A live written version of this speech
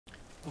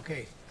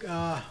Okay, so we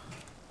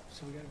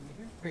got everybody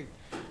here? Great.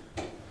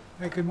 All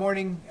right, good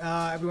morning,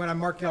 everyone. I'm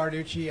Mark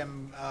Gallarducci.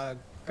 I'm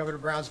Governor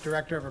Brown's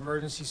Director of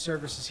Emergency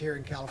Services here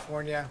in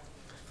California.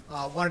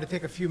 Wanted to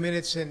take a few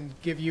minutes and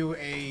give you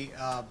a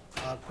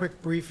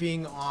quick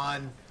briefing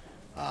on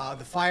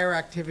the fire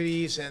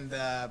activities and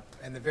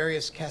the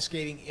various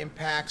cascading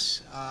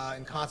impacts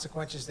and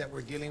consequences that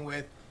we're dealing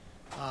with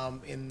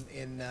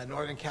in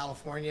Northern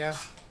California,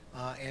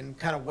 and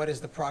kind of what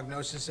is the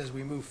prognosis as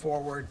we move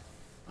forward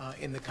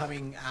in the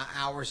coming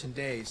hours and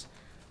days.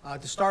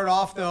 To start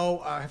off, though,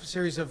 I have a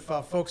series of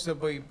folks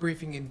that will be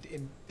briefing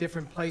in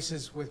different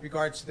places with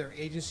regards to their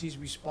agency's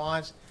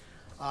response.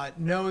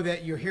 Know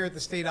that you're here at the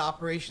State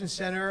Operations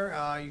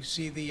Center. You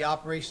see the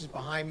operations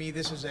behind me.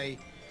 This is a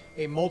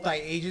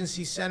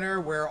multi-agency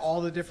center where all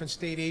the different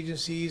state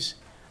agencies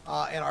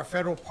and our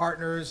federal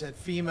partners at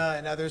FEMA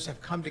and others have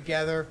come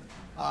together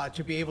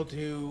to be able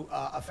to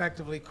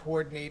effectively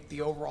coordinate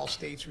the overall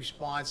state's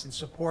response in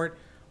support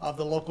of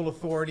the local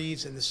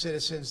authorities and the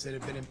citizens that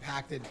have been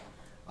impacted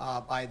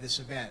by this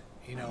event.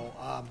 You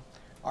know,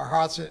 our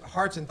hearts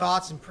and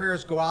thoughts and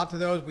prayers go out to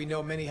those. We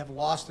know many have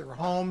lost their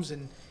homes,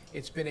 and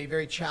it's been a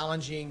very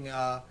challenging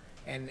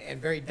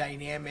and very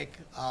dynamic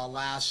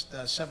last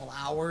several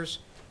hours.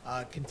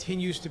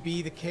 Continues to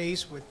be the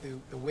case with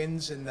the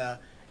winds and the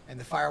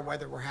fire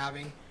weather we're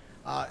having.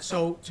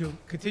 So to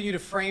continue to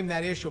frame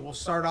that issue, we'll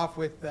start off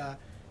with the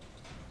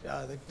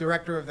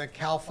director of the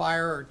CAL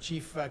FIRE, or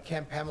Chief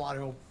Ken Pemlot,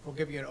 who will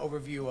give you an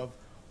overview of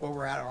where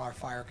we're at on our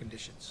fire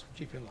conditions.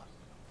 Chief Pemlot.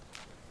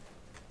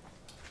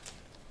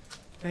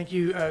 Thank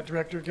you,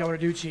 Director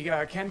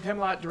Gallarducci. Ken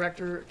Pemlot,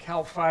 Director,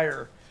 CAL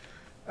FIRE.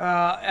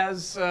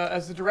 As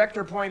the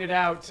director pointed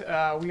out,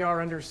 we are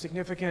under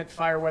significant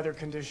fire weather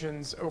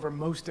conditions over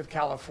most of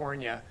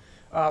California.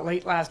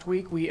 Late last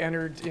week, we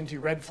entered into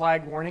red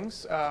flag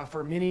warnings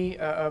for many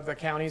of the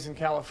counties in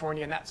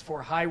California, and that's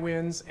for high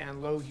winds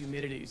and low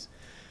humidities.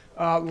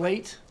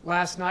 Late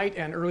last night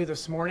and early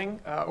this morning,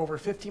 over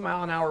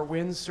 50-mile-an-hour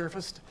winds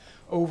surfaced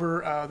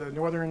over the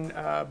northern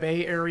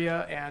Bay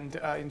Area and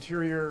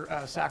interior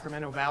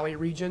Sacramento Valley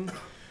region.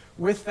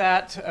 With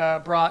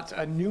that brought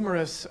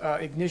numerous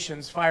fire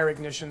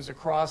ignitions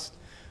across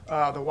the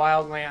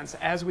wildlands.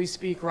 As we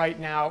speak right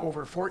now,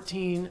 over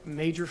 14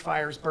 major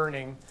fires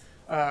burning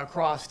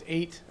across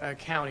 8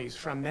 counties,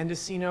 from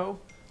Mendocino,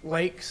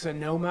 Lake,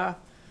 Sonoma,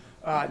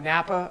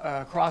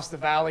 Napa, across the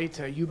valley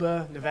to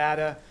Yuba,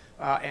 Nevada,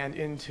 and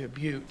into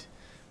Butte.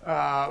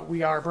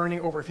 We are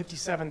burning over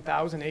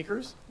 57,000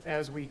 acres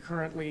as we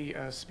currently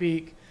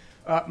speak.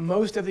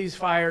 Most of these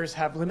fires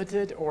have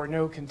limited or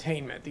no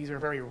containment. These are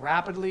very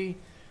rapidly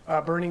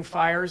burning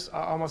fires.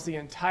 Almost the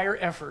entire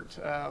effort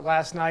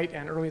last night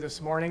and early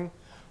this morning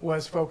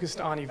was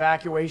focused on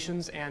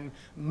evacuations and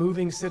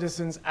moving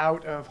citizens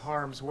out of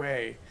harm's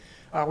way.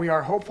 We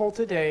are hopeful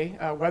today.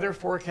 Weather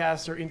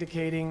forecasts are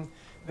indicating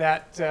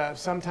that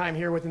sometime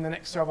here within the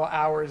next several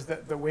hours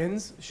that the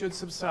winds should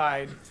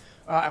subside,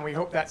 and we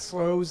hope that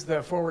slows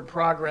the forward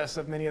progress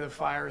of many of the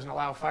fires and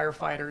allow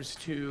firefighters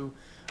to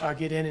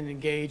get in and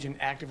engage and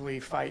actively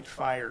fight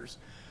fires.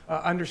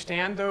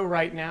 Understand, though,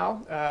 right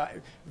now,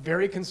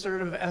 very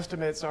conservative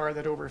estimates are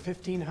that over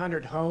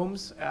 1,500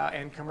 homes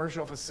and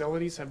commercial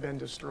facilities have been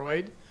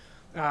destroyed.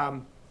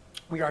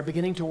 We are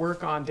beginning to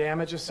work on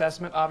damage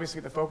assessment. Obviously,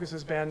 the focus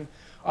has been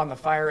on the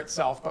fire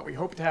itself, but we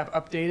hope to have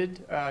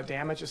updated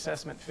damage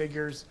assessment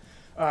figures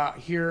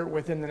here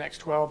within the next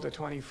 12 to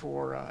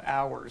 24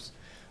 hours.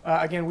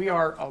 Again, we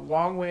are a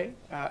long way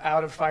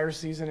out of fire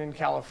season in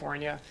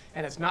California,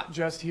 and it's not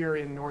just here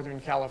in Northern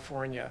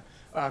California.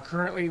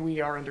 Currently, we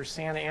are under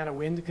Santa Ana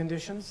wind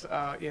conditions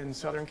in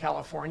Southern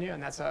California,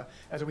 and that's,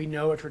 as we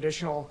know, a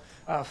traditional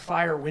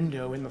fire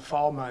window in the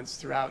fall months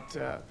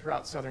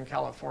throughout Southern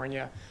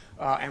California,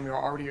 and we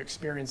are already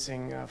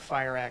experiencing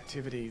fire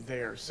activity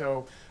there.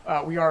 So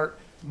we are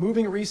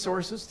moving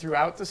resources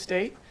throughout the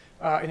state.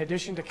 In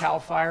addition to CAL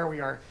FIRE, we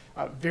are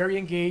very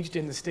engaged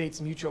in the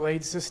state's mutual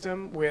aid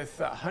system with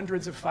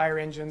hundreds of fire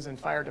engines and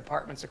fire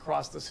departments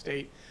across the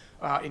state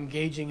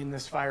engaging in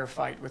this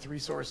firefight with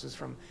resources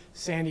from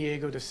San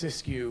Diego to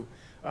Siskiyou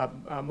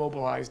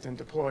mobilized and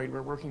deployed.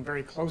 We're working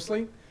very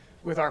closely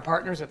with our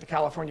partners at the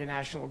California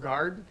National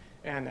Guard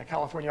and the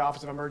California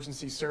Office of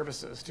Emergency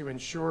Services to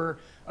ensure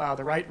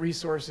the right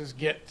resources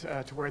get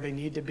to where they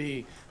need to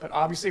be. But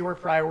obviously we're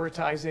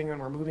prioritizing and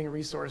we're moving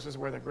resources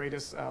where the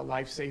greatest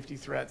life safety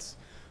threats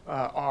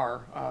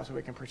are, so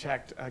we can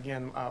protect,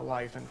 again,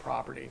 life and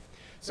property.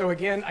 So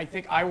again, I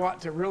think I want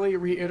to really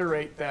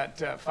reiterate that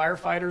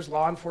firefighters,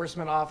 law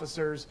enforcement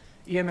officers,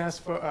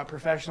 EMS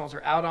professionals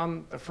are out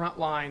on the front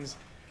lines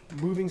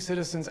moving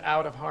citizens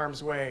out of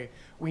harm's way.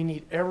 We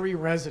need every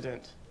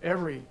resident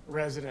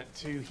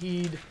to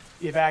heed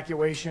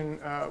evacuation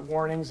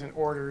warnings and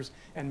orders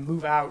and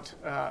move out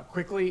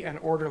quickly and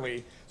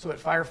orderly so that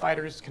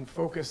firefighters can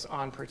focus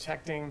on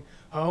protecting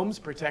homes,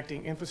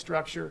 protecting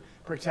infrastructure,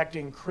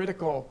 protecting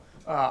critical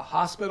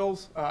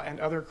hospitals and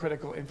other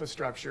critical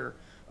infrastructure,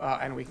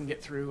 and we can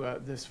get through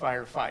this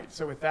firefight.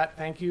 So with that,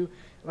 thank you.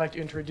 I'd like to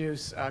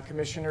introduce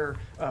Commissioner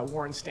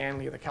Warren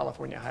Stanley of the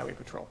California Highway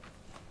Patrol.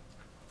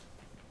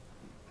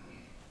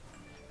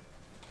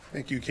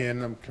 Thank you,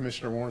 Ken. I'm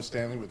Commissioner Warren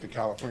Stanley with the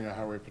California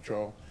Highway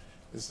Patrol.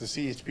 As the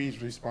CHP's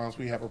response,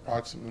 we have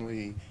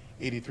approximately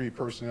 83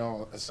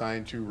 personnel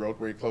assigned to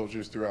roadway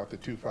closures throughout the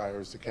two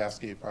fires, the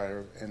Cascade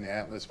Fire and the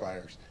Atlas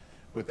fires.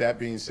 With that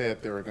being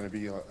said, there are going to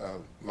be a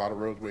lot of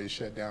roadways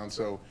shut down.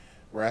 So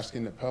we're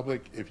asking the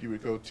public if you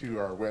would go to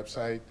our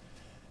website,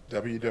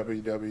 www.chp.ca.gov,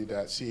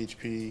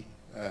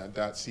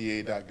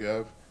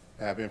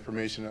 have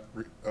information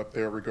up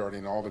there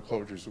regarding all the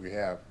closures we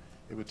have.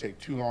 It would take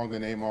too long to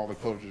name all the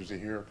closures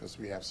here because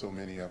we have so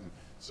many of them.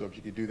 So if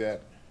you could do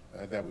that,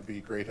 that would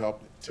be great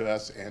help to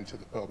us and to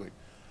the public.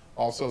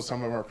 Also,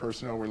 some of our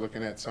personnel, we're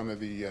looking at some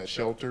of the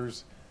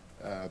shelters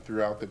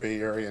throughout the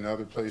Bay Area and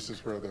other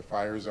places where the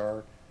fires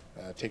are,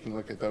 taking a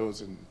look at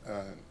those and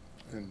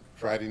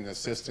providing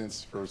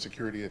assistance for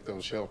security at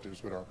those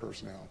shelters with our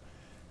personnel.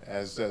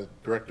 As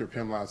Director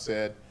Pimlott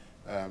said,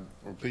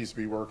 we're pleased to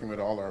be working with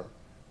all our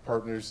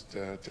partners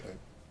to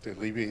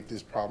alleviate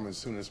this problem as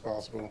soon as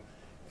possible.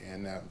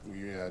 And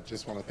we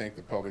just want to thank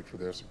the public for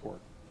their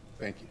support.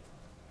 Thank you.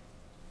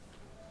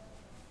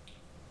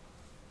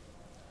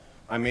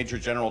 I'm Major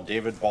General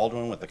David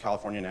Baldwin with the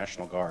California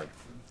National Guard.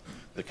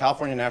 The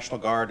California National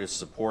Guard is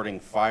supporting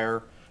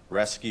fire,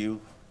 rescue,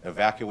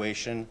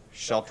 evacuation,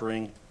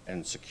 sheltering,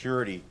 and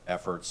security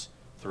efforts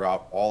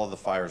throughout all of the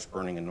fires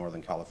burning in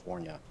Northern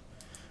California.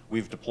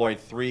 We've deployed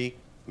 3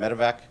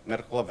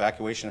 medical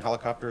evacuation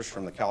helicopters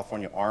from the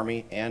California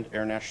Army and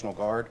Air National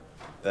Guard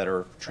that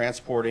are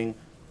transporting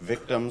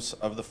victims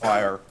of the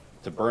fire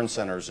to burn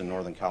centers in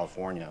Northern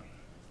California.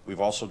 We've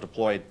also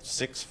deployed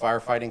 6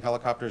 firefighting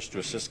helicopters to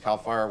assist CAL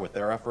FIRE with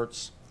their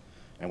efforts,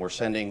 and we're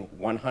sending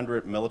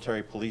 100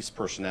 military police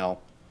personnel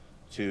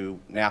to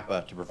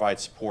Napa to provide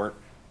support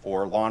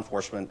for law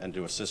enforcement and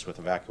to assist with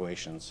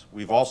evacuations.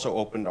 We've also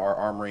opened our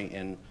armory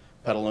in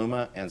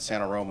Petaluma and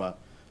Santa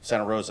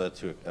Rosa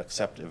to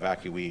accept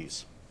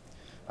evacuees.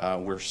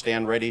 We're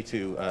stand ready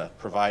to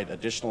provide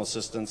additional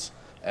assistance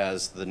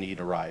as the need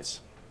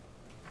arises.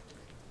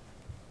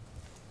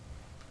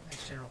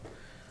 Thanks, General.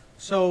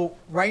 So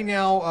right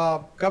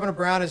now, Governor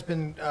Brown has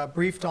been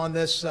briefed on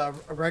this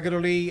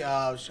regularly.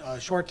 A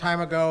short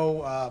time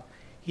ago,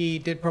 he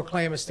did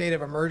proclaim a state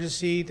of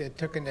emergency that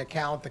took into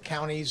account the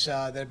counties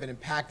that have been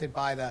impacted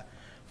by the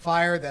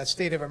fire. That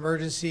state of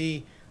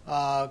emergency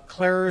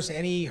clears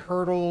any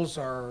hurdles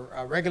or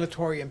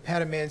regulatory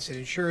impediments. It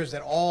ensures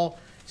that all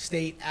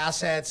state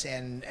assets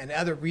and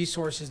other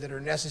resources that are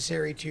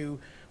necessary to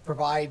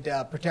provide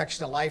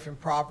protection to life and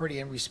property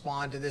and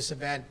respond to this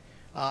event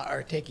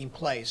are taking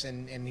place,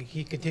 and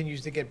he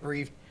continues to get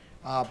briefed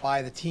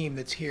by the team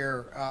that's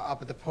here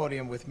up at the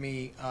podium with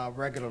me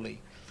regularly.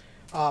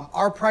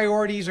 Our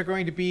priorities are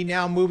going to be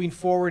now moving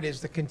forward is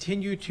to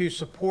continue to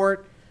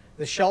support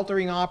the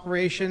sheltering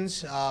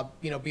operations,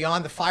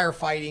 beyond the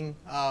firefighting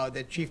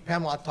that Chief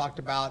Pimlott talked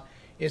about,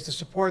 is to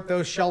support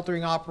those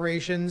sheltering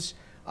operations.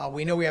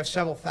 We know we have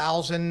several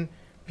thousand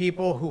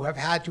people who have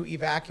had to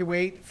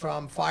evacuate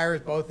from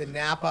fires both in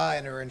Napa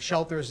and are in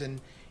shelters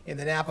in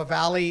the Napa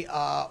Valley,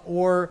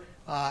 or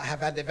have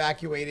had to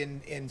evacuate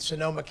in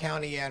Sonoma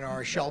County and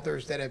our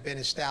shelters that have been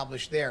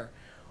established there.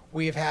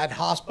 We have had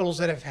hospitals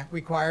that have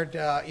required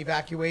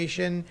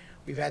evacuation.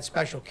 We've had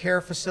special care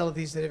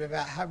facilities that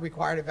have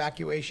required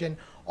evacuation.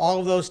 All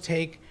of those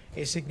take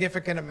a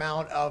significant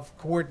amount of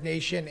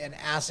coordination and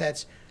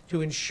assets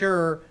to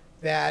ensure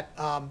that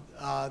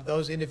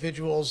those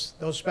individuals,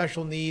 those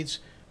special needs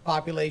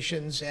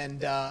populations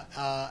and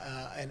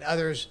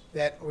others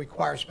that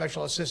require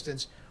special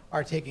assistance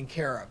are taken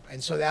care of.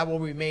 And so that will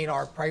remain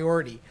our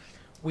priority.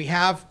 We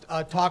have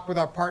talked with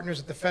our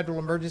partners at the Federal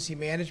Emergency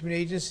Management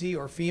Agency,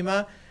 or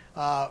FEMA.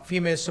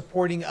 FEMA is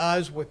supporting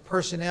us with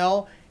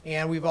personnel,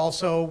 and we've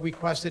also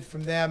requested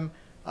from them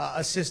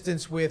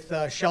assistance with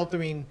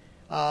sheltering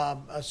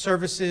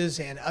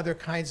services and other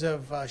kinds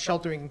of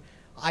sheltering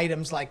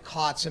items like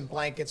cots and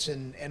blankets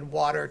and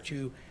water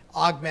to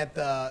augment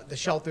the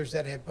shelters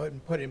that have been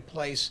put in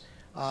place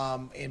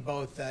in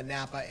both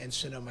Napa and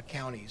Sonoma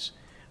counties.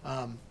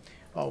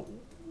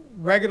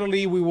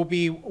 Regularly, we will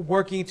be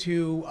working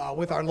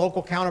with our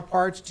local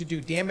counterparts to do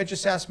damage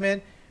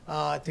assessment,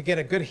 to get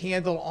a good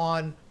handle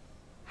on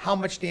how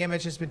much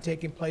damage has been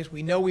taking place.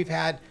 We know we've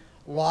had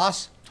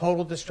loss,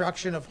 total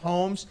destruction of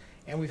homes,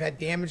 and we've had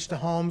damage to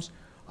homes.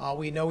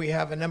 We know we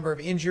have a number of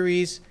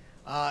injuries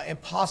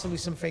and possibly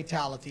some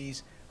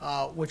fatalities,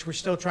 which we're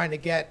still trying to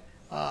get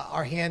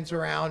our hands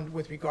around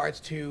with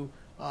regards to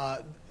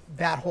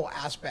that whole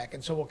aspect.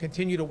 And so we'll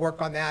continue to work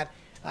on that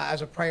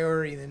as a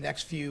priority in the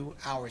next few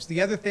hours.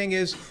 The other thing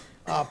is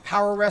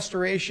power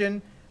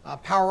restoration,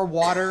 power,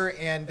 water,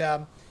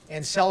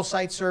 and cell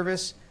site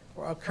service.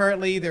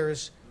 Currently,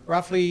 there's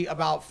roughly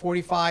about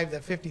 45 to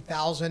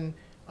 50,000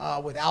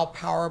 without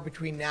power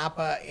between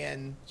Napa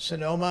and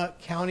Sonoma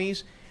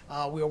counties.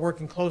 We are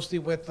working closely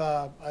with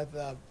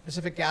the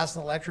Pacific Gas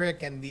and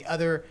Electric and the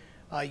other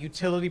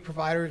utility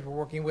providers. We're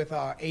working with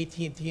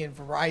AT&T and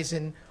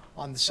Verizon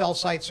on the cell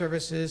site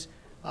services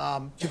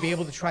to be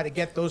able to try to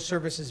get those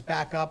services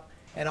back up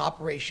and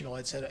operational.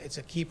 It's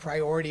a key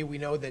priority. We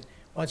know that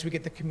once we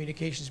get the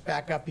communications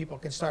back up, people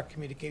can start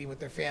communicating with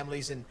their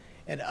families and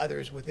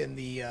others within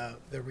the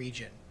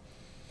region.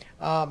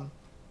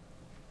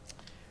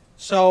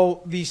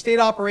 So the State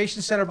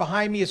Operations Center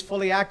behind me is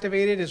fully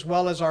activated, as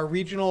well as our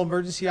regional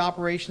emergency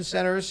operations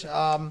centers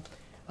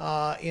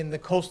in the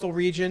coastal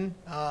region.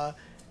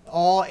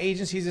 All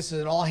agencies, this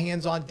is an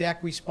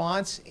all-hands-on-deck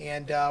response,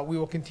 and we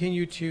will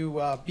continue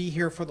to be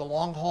here for the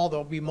long haul. There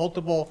will be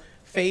multiple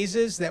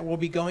phases that we'll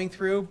be going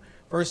through.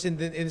 First, in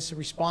this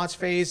response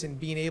phase and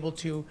being able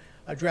to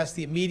address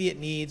the immediate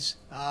needs,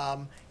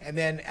 and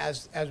then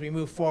as we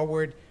move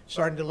forward,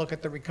 starting to look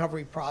at the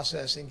recovery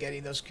process and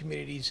getting those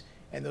communities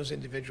and those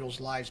individuals'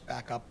 lives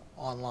back up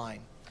online.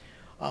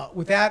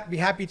 With that, I'd be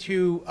happy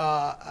to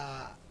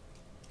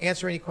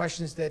answer any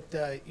questions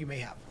that you may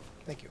have.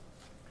 Thank you.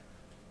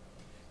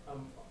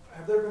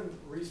 Have there been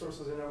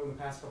resources, I know in the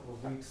past couple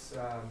of weeks,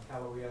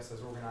 Cal OES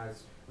has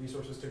organized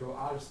resources to go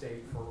out of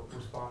state for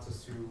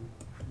responses to,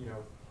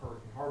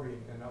 Hurricane Harvey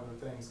and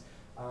other things.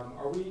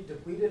 Are we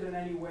depleted in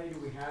any way? Do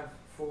we have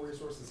full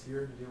resources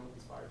here to deal with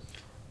these fires?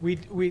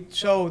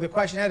 So the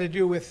question had to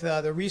do with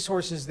the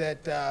resources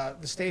that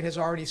the state has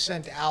already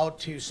sent out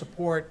to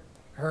support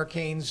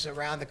hurricanes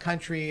around the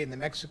country and the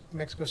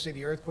Mexico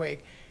City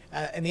earthquake.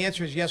 And the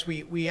answer is yes,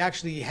 we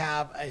actually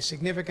have a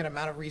significant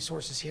amount of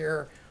resources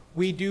here.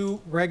 We do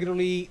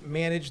regularly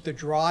manage the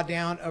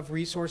drawdown of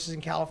resources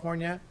in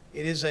California.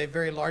 It is a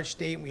very large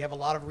state, and we have a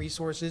lot of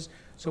resources.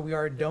 So we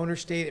are a donor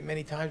state, and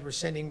many times we're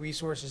sending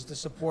resources to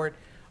support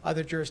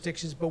other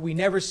jurisdictions, but we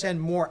never send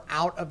more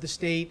out of the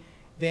state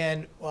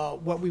than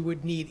what we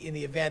would need in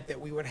the event that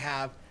we would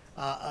have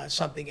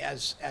something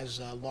as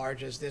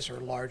large as this or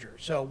larger.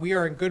 So we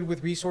are good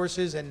with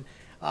resources, and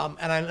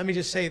let me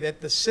just say that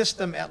the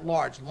system at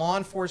large, law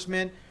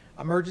enforcement,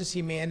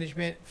 emergency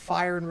management,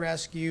 fire and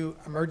rescue,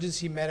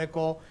 emergency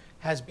medical,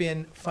 has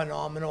been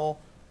phenomenal.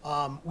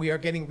 We are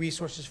getting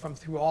resources from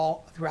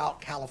throughout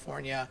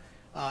California,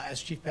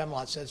 as Chief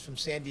Pemlot says, from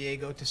San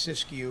Diego to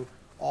Siskiyou,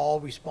 all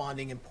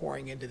responding and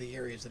pouring into the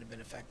areas that have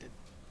been affected.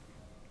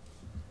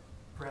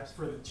 Perhaps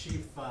for the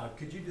chief,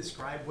 could you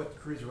describe what the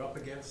crews were up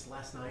against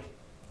last night?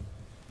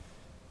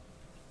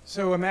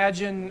 So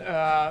imagine,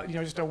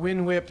 just a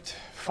wind-whipped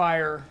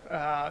fire,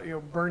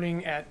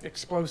 burning at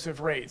explosive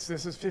rates.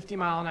 This is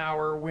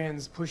 50-mile-an-hour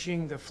winds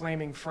pushing the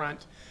flaming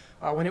front.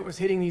 When it was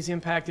hitting these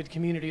impacted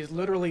communities,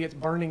 literally it's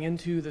burning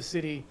into the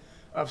city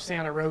of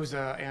Santa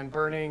Rosa and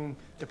burning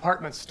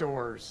department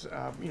stores,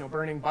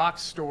 burning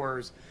box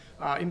stores,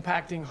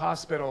 impacting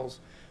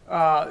hospitals.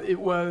 It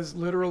was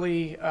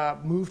literally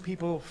move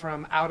people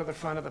from out of the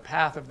front of the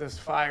path of this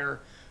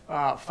fire.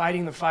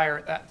 Fighting the fire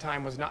at that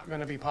time was not going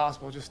to be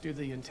possible just due to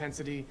the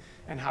intensity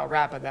and how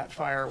rapid that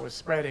fire was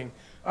spreading.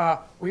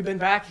 We've been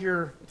back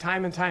here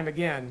time and time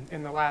again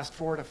in the last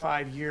 4 to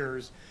 5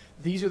 years.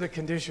 These are the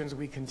conditions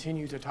we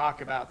continue to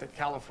talk about that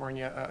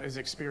California is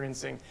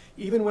experiencing.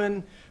 Even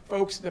when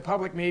folks, the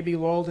public may be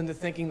lulled into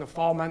thinking the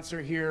fall months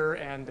are here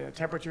and the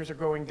temperatures are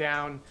going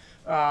down,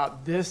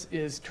 this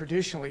is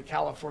traditionally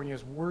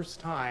California's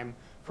worst time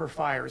for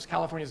fires.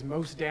 California's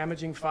most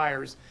damaging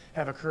fires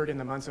have occurred in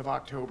the months of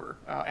October,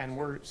 and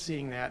we're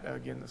seeing that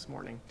again this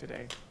morning,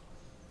 today.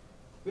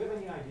 Do we have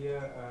any idea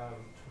of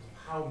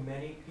how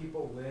many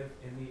people live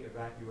in the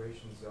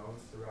evacuation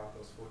zones throughout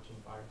those 14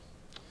 fires?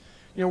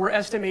 We're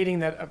estimating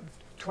that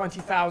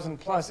 20,000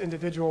 plus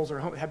individuals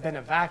have been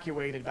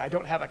evacuated, but I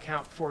don't have a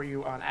count for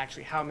you on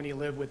actually how many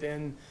live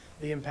within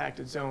the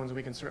impacted zones.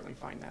 We can certainly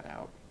find that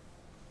out.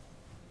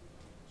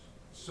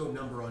 So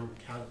number on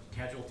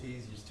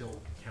casualties, you're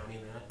still counting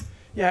that?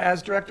 Yeah,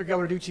 as Director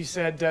Ghilarducci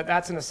said,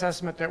 that's an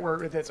assessment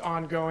that's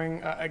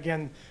ongoing.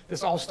 Again,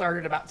 this all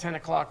started about 10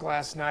 o'clock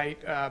last night.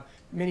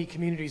 Many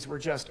communities were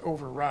just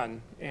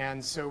overrun,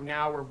 and so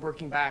now we're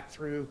working back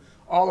through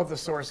all of the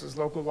sources,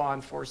 local law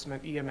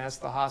enforcement, EMS,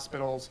 the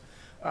hospitals,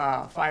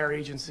 fire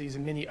agencies,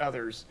 and many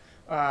others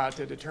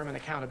to determine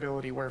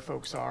accountability where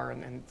folks are,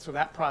 and so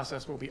that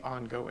process will be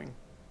ongoing.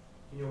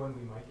 Do you know when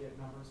we might get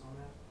numbers on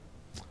that?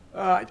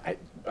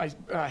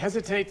 I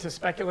hesitate to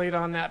speculate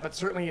on that, but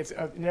certainly it's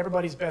in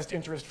everybody's best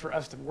interest for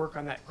us to work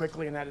on that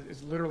quickly, and that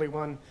is literally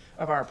one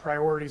of our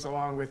priorities,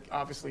 along with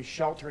obviously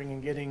sheltering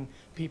and getting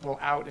people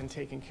out and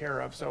taken care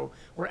of. So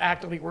we're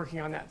actively working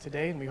on that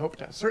today, and we hope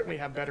to certainly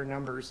have better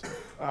numbers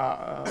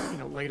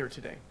later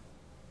today.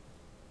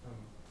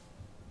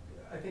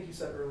 I think you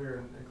said earlier,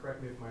 and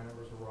correct me if my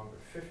numbers are wrong,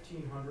 but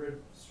 1,500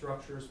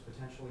 structures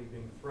potentially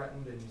being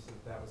threatened, and you said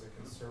that was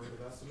a conservative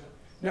estimate?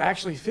 No,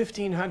 actually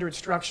 1,500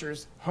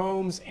 structures,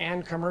 homes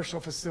and commercial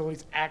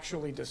facilities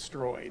actually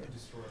destroyed.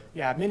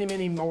 Yeah, many,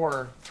 many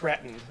more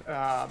threatened.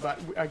 But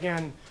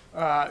again,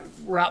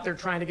 we're out there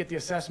trying to get the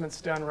assessments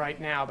done right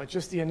now, but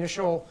just the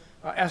initial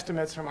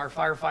estimates from our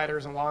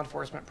firefighters and law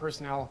enforcement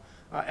personnel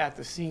at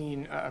the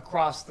scene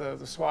across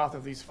the swath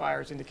of these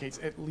fires indicates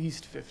at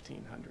least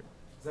 1,500.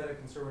 Is that a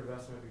conservative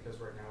estimate because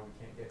right now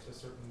we can't get to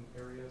certain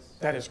areas?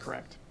 That is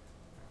correct.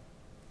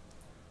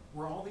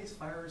 Were all these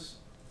fires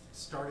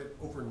started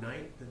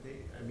overnight?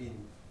 I mean,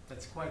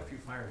 that's quite a few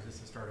fires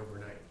just to start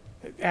overnight.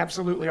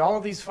 Absolutely. All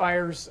of these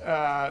fires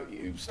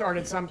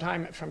started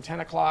sometime from 10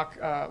 o'clock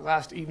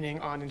last evening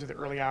on into the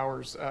early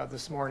hours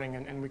this morning,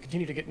 and we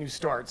continue to get new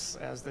starts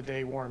as the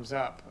day warms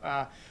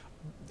up.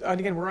 And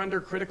again, we're under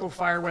critical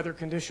fire weather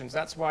conditions.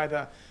 That's why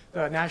the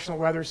National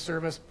Weather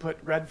Service put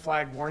red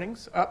flag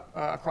warnings up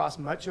across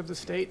much of the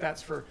state.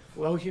 That's for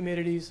low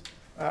humidities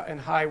and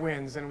high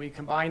winds, and we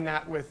combine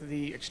that with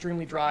the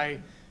extremely dry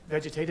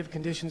vegetative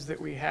conditions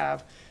that we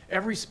have.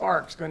 Every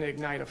spark's going to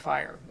ignite a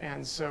fire,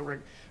 and so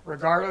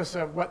regardless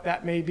of what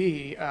that may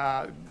be,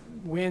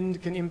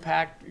 wind can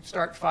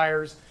start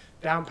fires,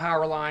 down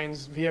power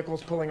lines,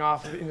 vehicles pulling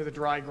off into the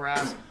dry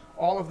grass.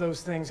 All of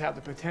those things have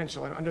the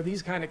potential, and under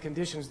these kind of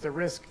conditions, the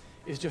risk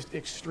is just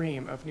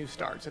extreme of new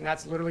starts, and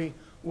that's literally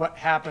what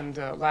happened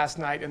last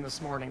night and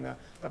this morning.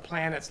 The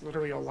planets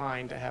literally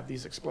aligned to have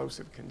these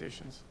explosive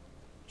conditions.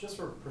 Just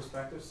for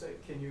perspective's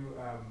sake, can you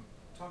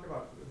talk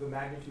about the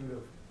magnitude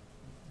of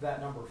that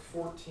number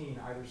 14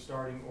 either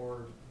starting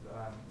or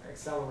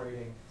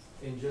accelerating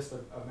in just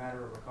a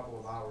matter of a couple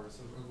of hours?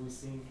 Have we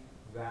seen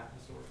that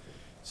historically?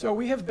 So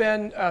we have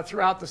been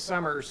throughout the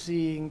summer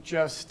seeing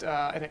just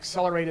an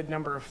accelerated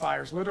number of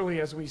fires. Literally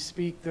as we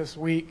speak this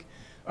week,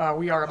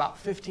 we are about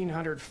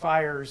 1,500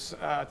 fires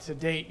to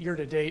date, year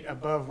to date,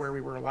 above where we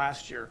were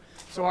last year.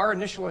 So our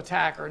initial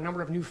attack, or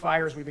number of new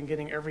fires we've been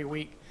getting every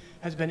week,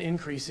 has been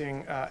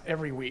increasing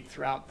every week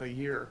throughout the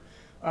year.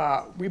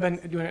 We've been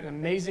doing an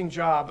amazing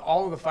job,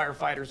 all of the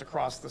firefighters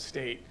across the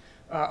state,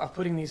 of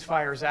putting these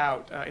fires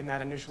out in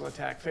that initial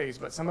attack phase,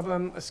 but some of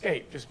them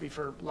escape just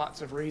for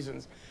lots of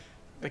reasons.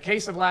 The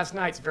case of last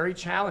night's very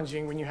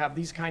challenging when you have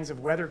these kinds of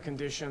weather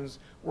conditions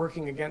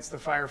working against the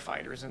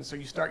firefighters, and so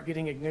you start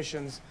getting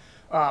ignitions,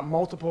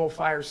 multiple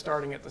fires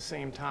starting at the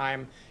same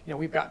time. You know,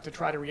 we've got to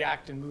try to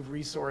react and move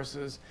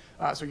resources.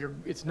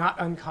 It's not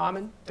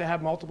uncommon to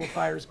have multiple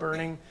fires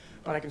burning,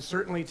 but I can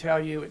certainly tell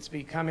you it's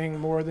becoming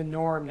more the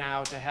norm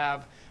now to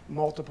have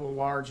multiple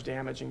large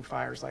damaging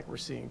fires like we're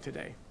seeing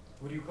today.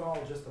 Would you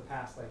call just the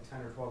past like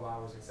 10 or 12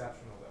 hours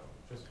exceptional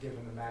though, just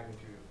given the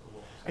magnitude of the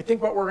wolves? I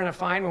think what we're going to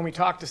find when we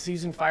talk to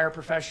seasoned fire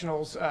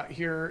professionals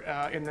here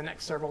in the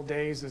next several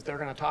days is they're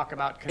going to talk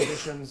about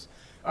conditions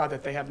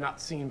that they have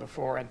not seen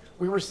before. And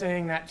we were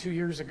saying that 2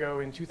 years ago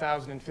in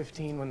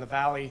 2015 when the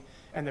Valley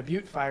and the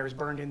Butte fires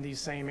burned in these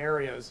same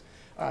areas,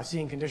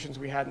 seeing conditions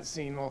we hadn't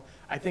seen. Well,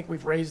 I think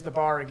we've raised the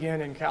bar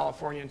again in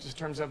California in just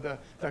terms of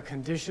the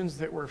conditions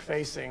that we're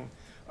facing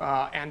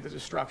and the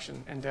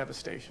destruction and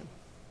devastation.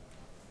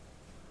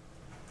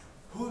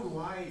 Who and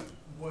why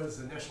was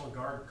the National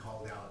Guard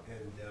called out,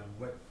 and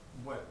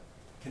what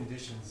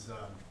conditions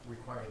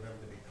required them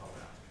to be called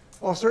out?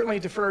 Well, I'll certainly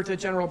defer to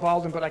General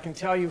Baldwin, but I can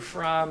tell you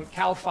from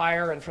CAL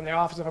FIRE and from the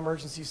Office of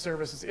Emergency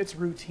Services, it's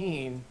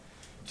routine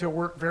to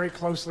work very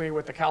closely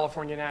with the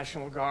California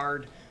National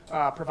Guard,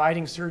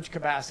 providing surge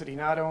capacity,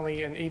 not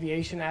only in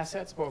aviation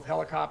assets, both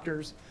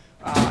helicopters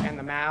and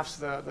the MAFs,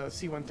 the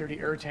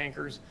C-130 air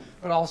tankers,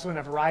 but also in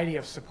a variety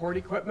of support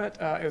equipment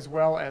as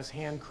well as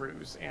hand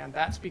crews. And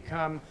that's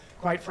become,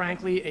 quite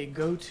frankly, a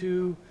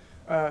go-to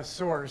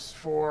source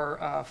for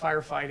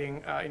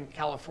firefighting in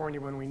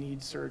California when we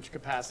need surge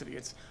capacity.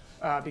 It's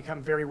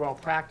become very well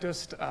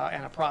practiced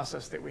and a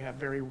process that we have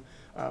very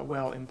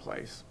well in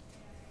place.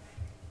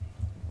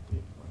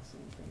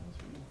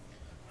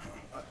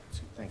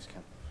 Thanks,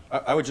 Ken.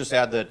 I would just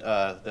add that,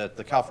 that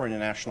the California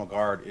National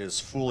Guard is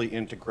fully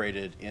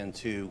integrated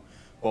into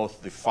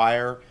both the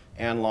fire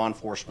and law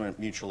enforcement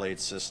mutual aid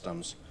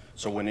systems.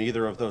 So when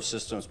either of those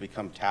systems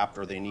become tapped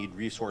or they need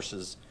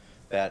resources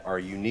that are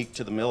unique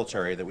to the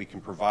military that we can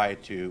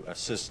provide to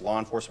assist law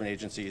enforcement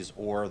agencies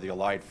or the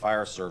allied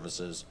fire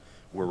services,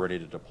 we're ready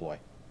to deploy.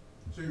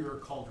 So you were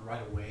called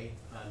right away?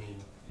 I mean,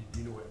 do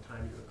you know what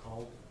time you were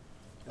called?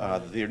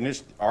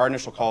 Our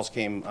initial calls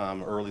came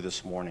early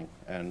this morning,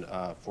 and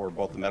for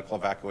both the medical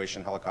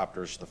evacuation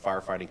helicopters, the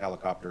firefighting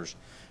helicopters,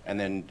 and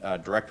then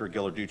Director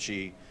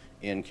Ghilarducci,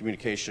 in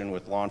communication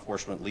with law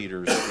enforcement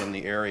leaders in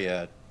the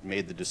area,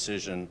 made the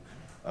decision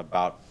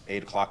about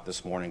 8 o'clock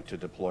this morning to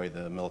deploy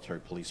the military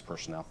police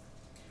personnel.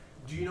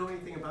 Do you know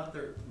anything about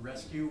the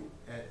rescue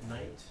at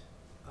night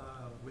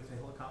with the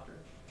helicopter?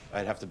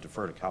 I'd have to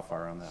defer to CAL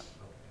FIRE on that.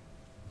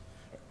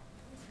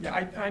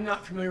 Yeah, I'm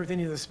not familiar with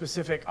any of the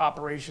specific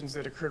operations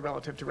that occurred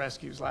relative to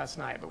rescues last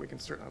night, but we can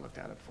certainly look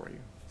at it for you.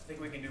 I think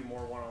we can do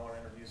more one-on-one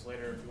interviews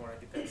later if you want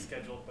to get that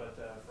scheduled, but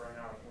for right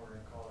now, we're going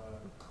to call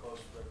a close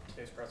for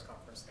today's press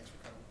conference. Thanks for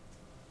coming.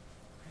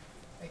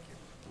 Thank you.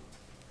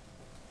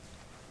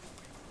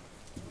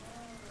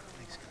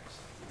 Thanks, guys.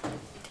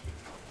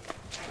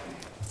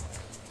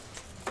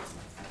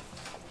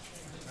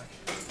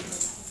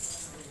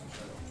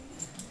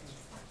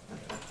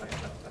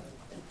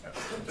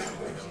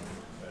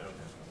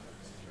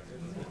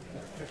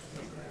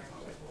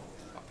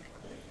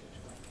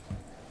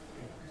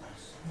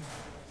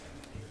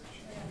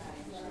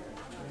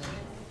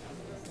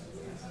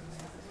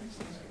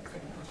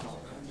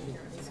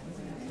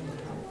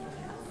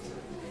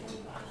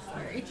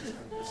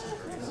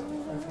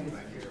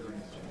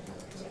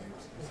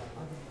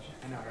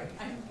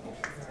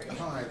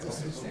 Hi, this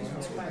Hey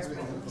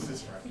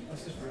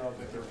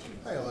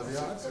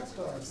Olivia, I've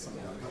got some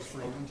numbers for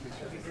you in case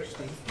you're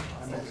interested.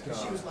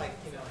 She was like,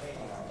 you know, hey.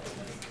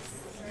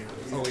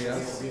 Oh,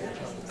 yes.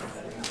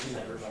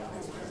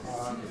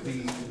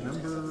 The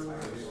number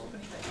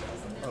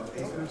of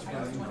acres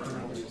running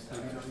currently is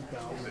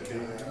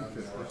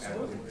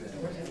 39,850.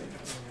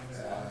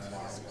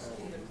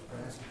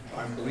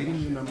 I'm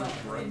bleeding the numbers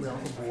directly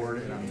off the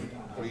board, and I'm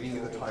bleeding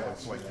you the title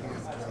so I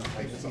can't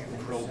take something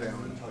drill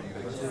down and tell you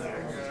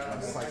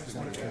precisely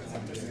what it is.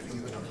 I'm giving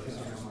you the numbers.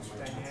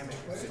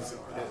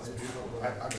 I'm